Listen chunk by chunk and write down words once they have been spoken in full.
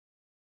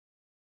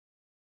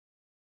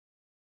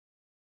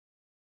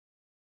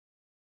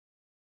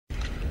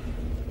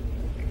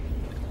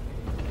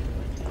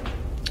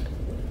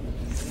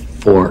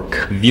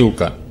Fork.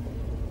 Вилка.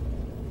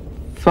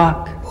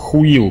 Fuck.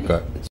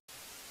 Хуилка.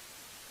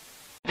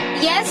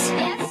 Yes?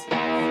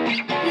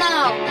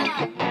 No.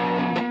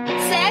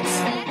 Sex?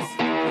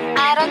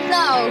 I don't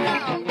know.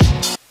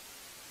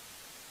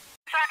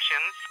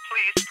 Actions,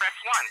 please press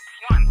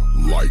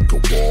 1. Like a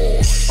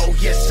boss. Oh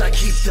yes, I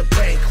keep the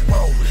bank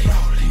rolling.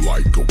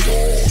 Like a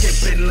boss.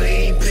 Sipping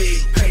lean, big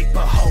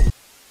paper hoe.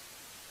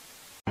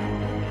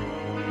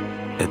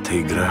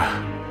 Эта игра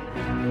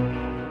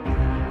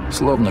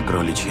словно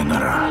кроличья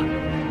нора.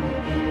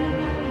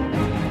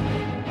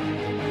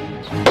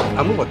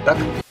 А мы вот так.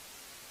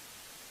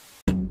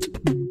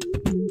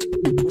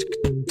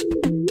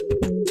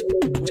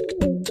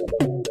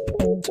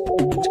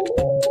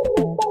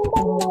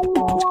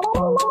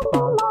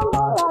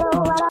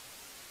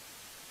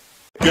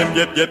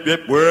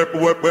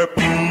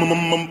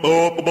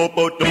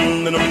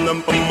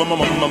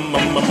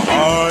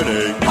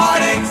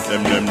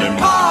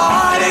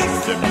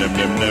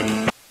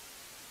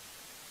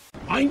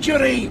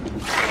 Injury.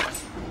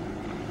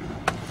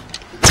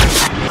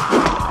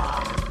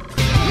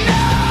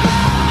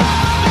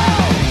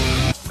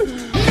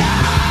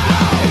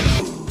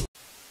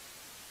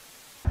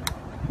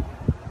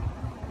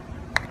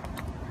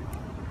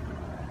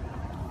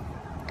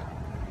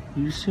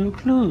 You're so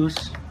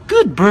close.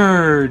 Good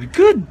bird.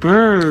 Good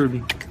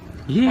bird.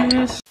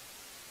 Yes.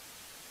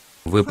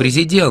 Вы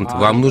президент,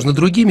 вам нужно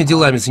другими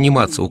делами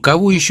заниматься. У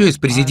кого еще из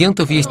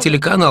президентов есть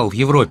телеканал в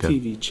Европе?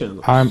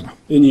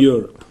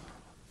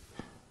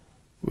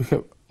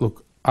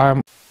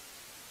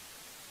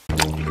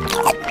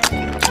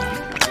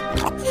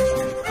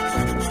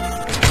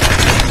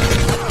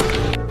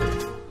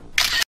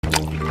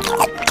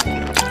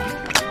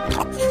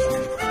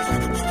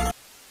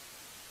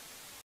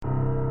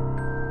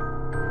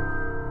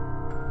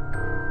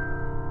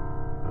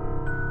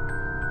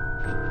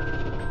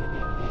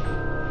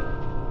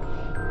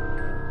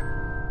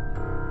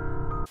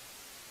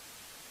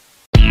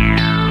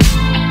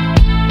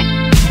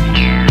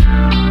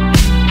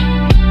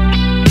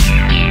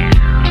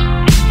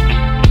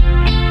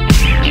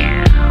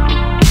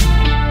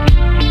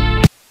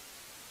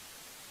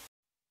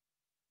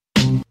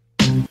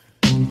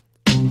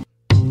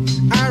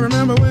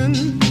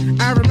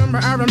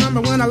 I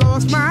remember when I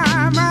lost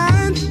my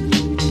mind.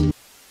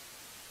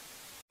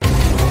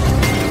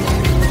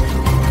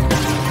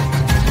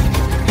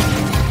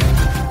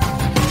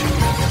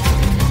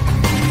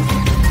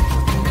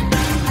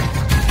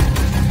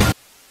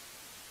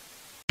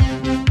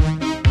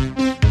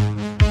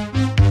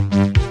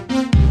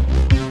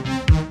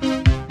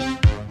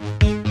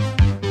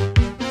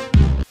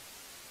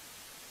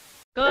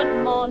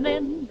 Good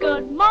morning,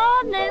 good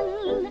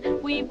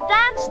morning. We've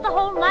danced the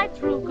whole night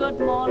through. Good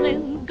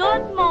morning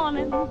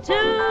to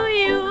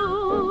you.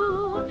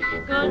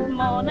 Good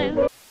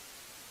morning.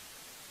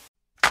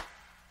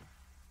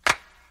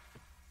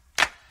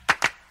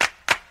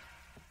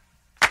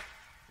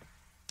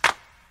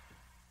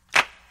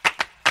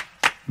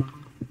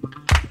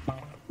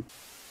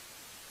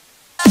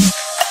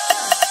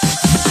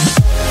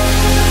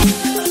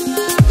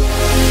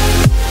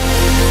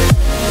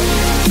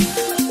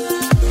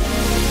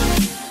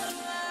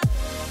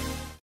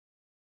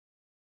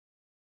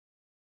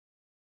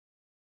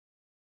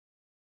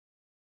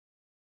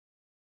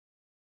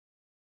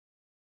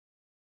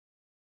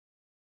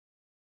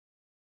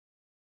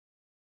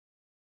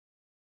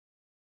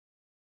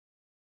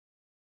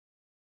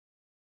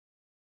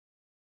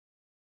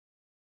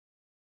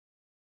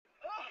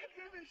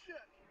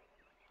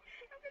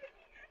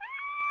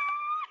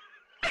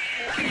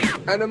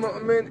 أنا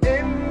مؤمن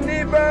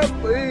إني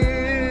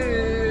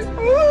بطيء.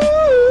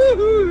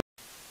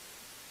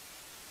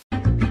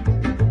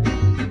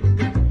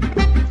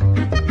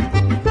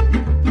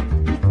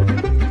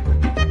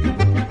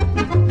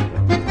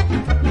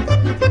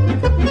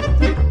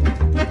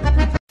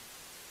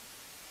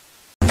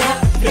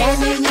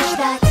 Время не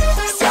ждать,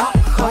 все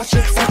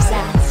хочется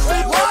взять.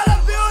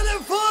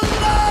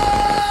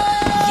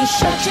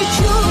 Еще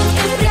чуть-чуть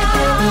и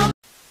прям.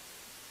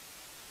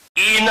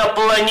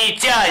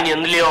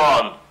 Инопланетянин ли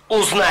он?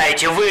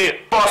 Узнаете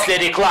вы после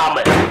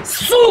рекламы.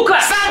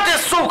 Сука! Сам ты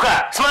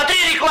сука! Смотри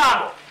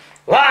рекламу!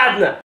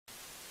 Ладно.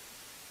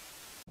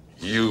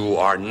 You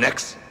are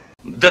next.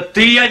 Да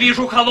ты, я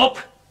вижу, холоп,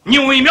 не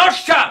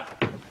уймешься?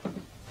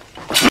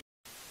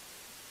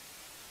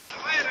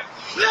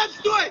 Нет,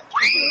 стой!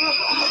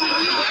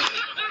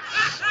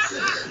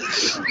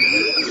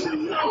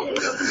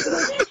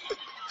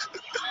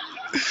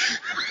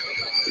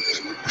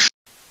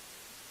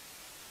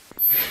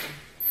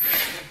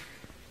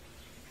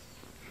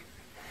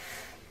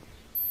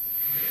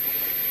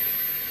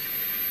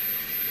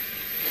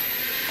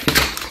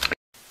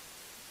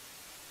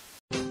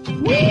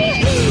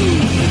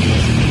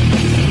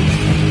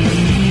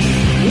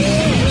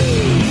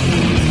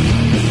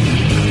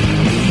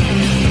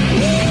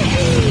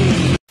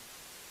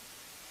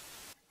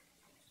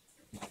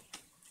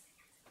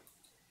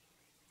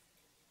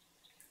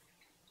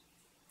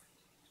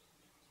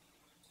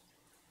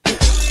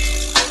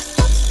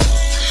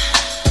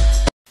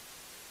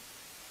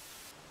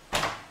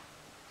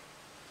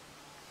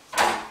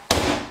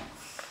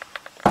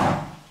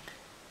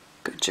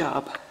 Good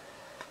job.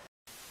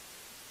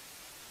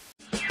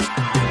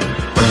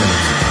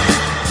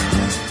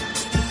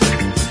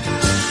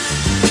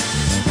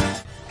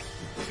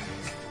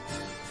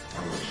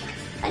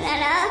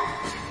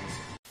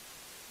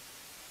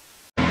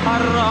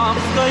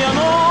 Арабская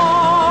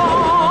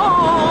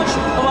ночь,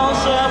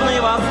 волшебный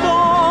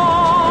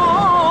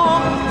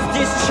восток,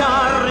 здесь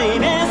чары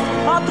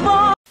весть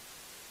отвод.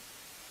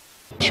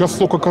 Сейчас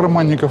столько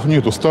карманников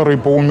нету, старые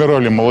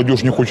поумирали,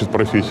 молодежь не хочет в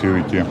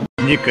профессию идти.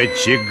 Не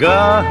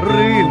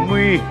кочегары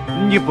мы,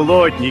 не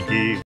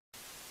плотники.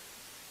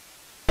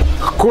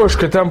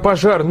 Кошка, там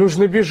пожар,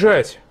 нужно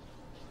бежать.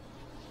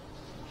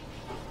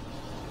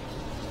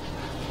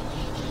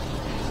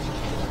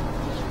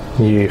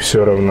 Ей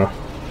все равно.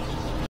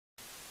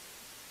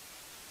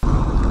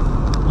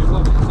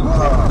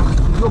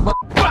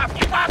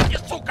 Бабки, бабки,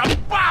 сука,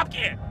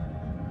 бабки!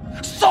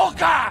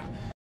 Сука!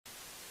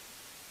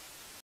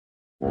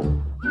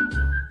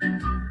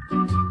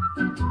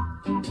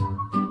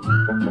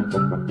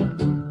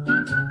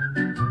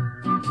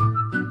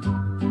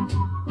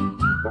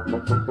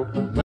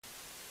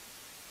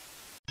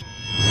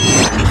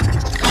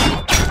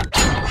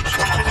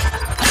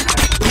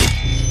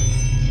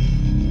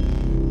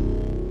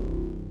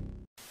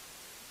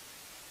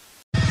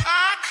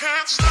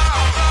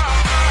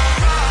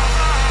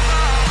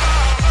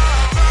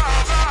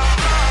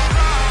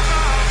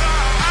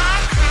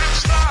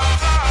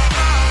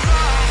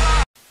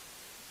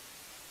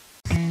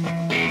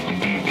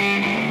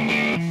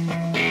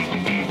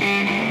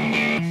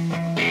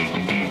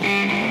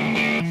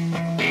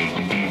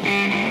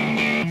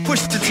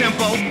 Push the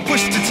tempo,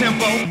 push the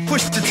tempo,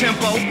 push the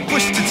tempo,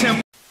 push the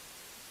tempo.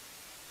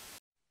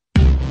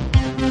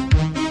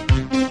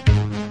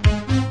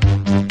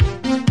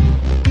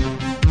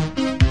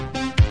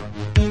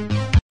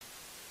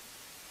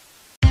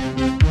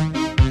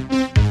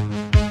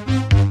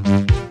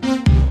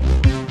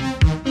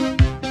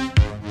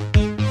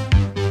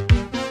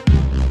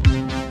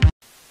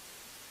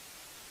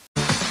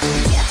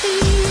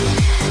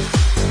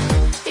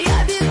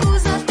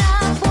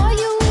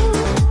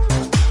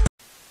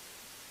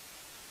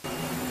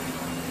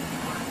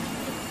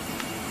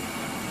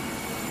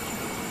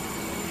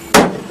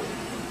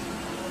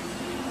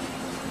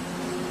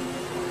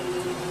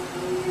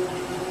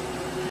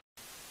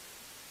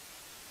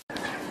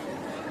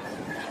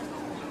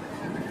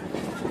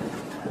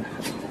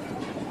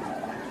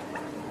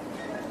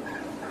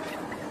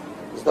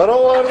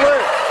 Здорово, орлы!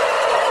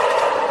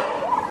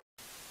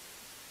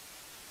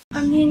 А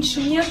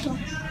меньше нету?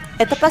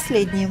 Это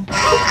последнее.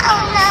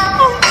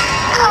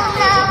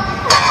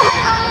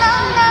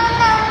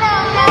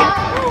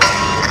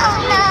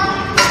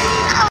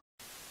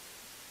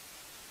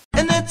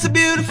 And it's a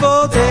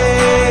beautiful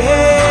day.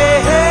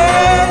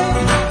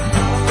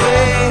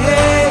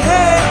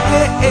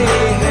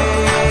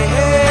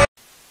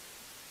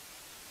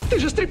 Ты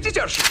же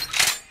стриптизерша!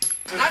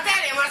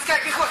 Наталья, морская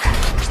пехота!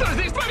 Что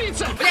здесь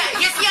творится? Бля,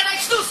 если я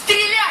начну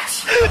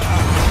стрелять,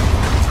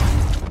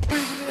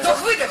 то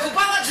выдох,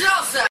 упал,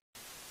 отжался!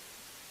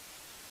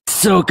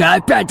 Сука,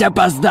 опять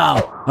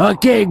опоздал!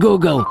 Окей,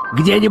 Google,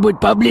 где-нибудь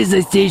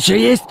поблизости еще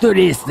есть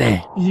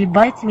туристы?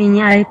 Ебать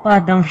меня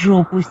айпадом в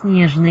жопу,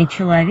 снежный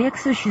человек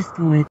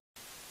существует.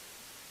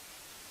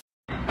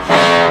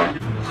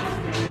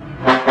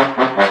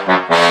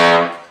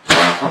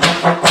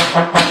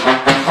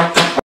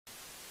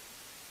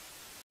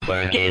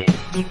 Work it,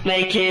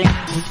 make it,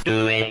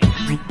 do it,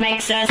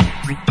 makes us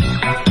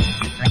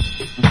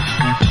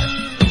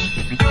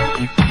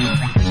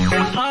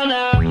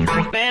harder,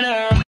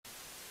 better.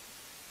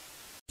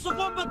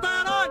 صفوف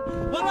الطيران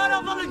والله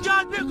لا ظل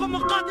جاد بكم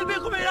ونقاتل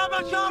بكم الى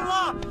ما شاء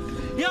الله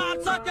يا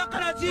عطسات يا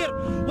قنازير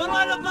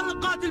والله لا ظل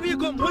نقاتل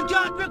بكم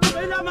ونجاهد بكم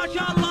الى ما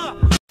شاء الله.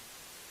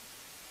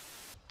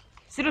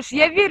 Сереж,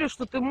 я верю,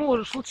 что ты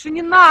можешь, лучше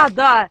не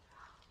надо.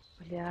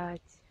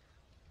 Блять.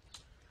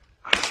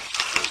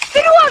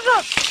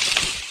 Сережа!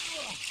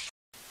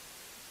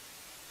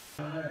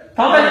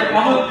 Товарищ,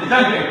 помог,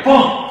 Жанки,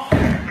 пом!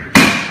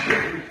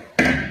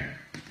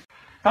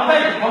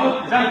 Товарищ,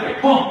 помог, Жанки,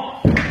 пом!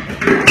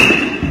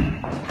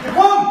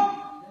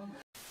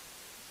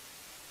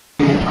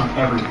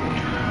 Everything.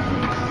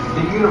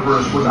 The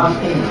universe was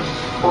unaimed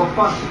or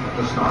fussy at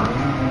the start,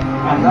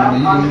 and that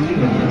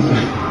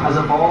unevenness has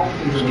evolved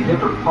into the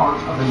different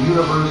parts of the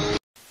universe.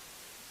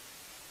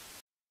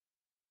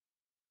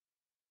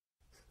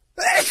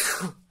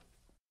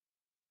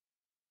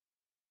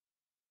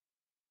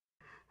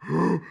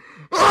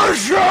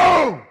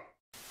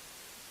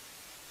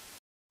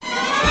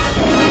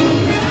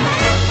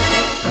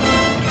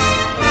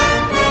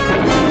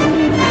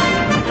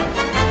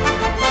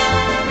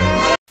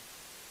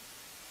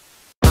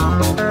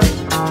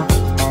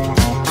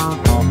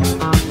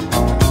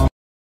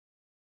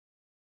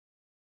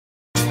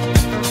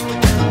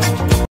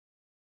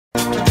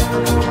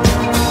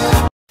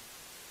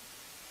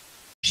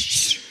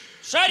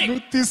 Шарик!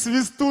 Ну ты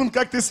свистун,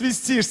 как ты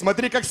свистишь?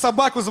 Смотри, как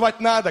собаку звать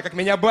надо, как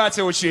меня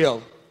батя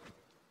учил.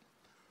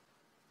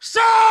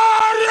 Шарик!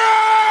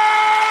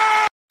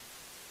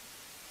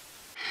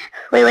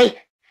 Oui, oui,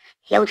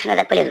 Я лучше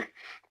назад полезу.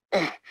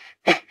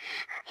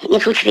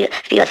 Нет, лучше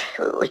вперед.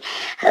 Ой.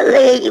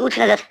 Лучше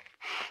назад.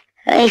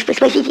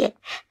 Спасите.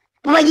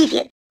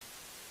 Помогите.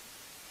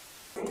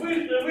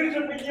 Выше,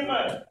 выше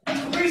поднимай.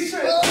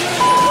 Выше.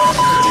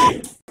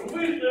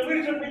 Выше,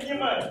 выше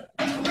поднимай.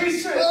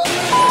 Выше.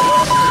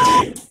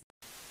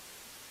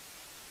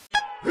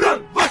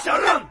 Ран, Вася,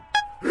 ран!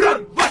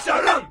 Ран,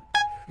 Вася, ран!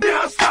 Не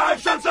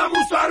оставь шанса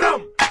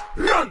мусорам!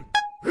 Ран,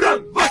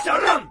 ран, Вася,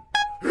 ран!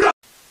 Ран!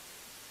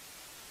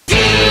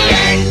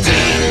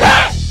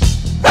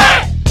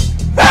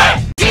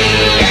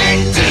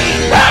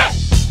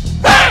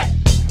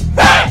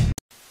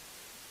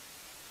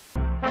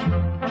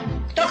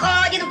 Кто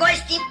ходит в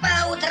гости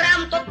по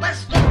утрам, тот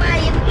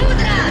поступает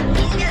мудро.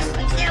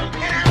 Известно всем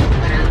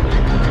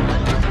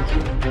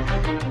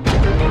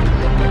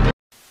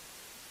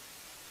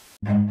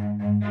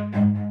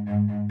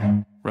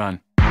Run.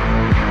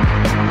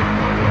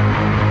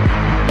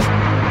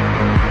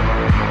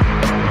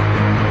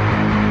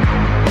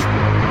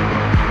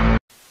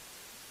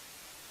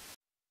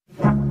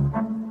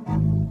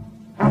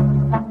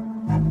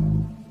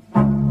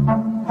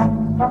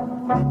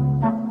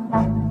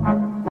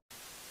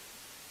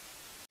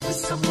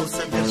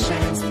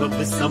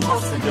 Вы само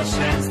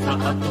совершенство,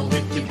 от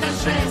улыбки до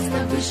жеста,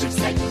 выше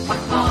всяких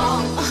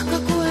похвал. Ах,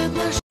 какое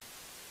блажь!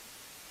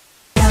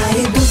 Я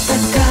иду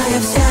такая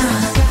вся,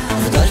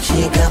 в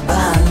Дольче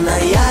Габбана.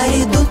 Я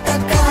иду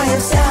такая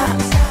вся,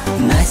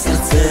 на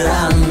сердце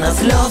рана,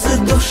 слезы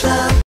душа.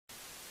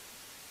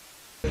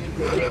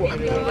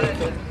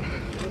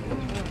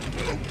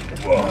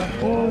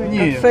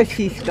 Нет.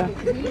 Сосиска.